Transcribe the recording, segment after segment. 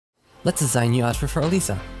Let's design new outfit for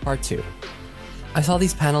Alisa, Part 2. I saw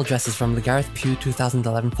these panel dresses from the Gareth Pugh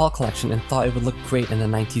 2011 fall collection and thought it would look great in a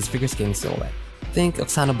 90s figure skating silhouette. Think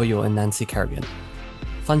Oksana Boyo and Nancy Kerrigan.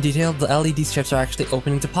 Fun detail, the LED strips are actually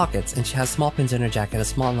opening to pockets, and she has small pins in her jacket as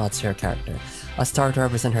small nods to her character. A star to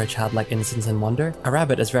represent her childlike innocence and wonder, a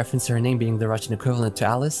rabbit as reference to her name being the Russian equivalent to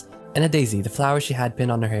Alice, and a daisy, the flower she had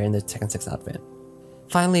pinned on her hair in the Tekken 6 outfit.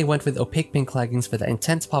 Finally, I went with opaque pink leggings for the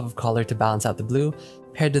intense pop of color to balance out the blue,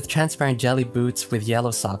 paired with transparent jelly boots with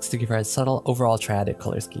yellow socks to give her a subtle overall triadic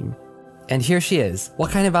color scheme. And here she is.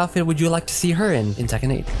 What kind of outfit would you like to see her in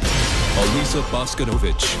Tekken 8? Alisa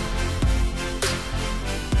Boskanovic.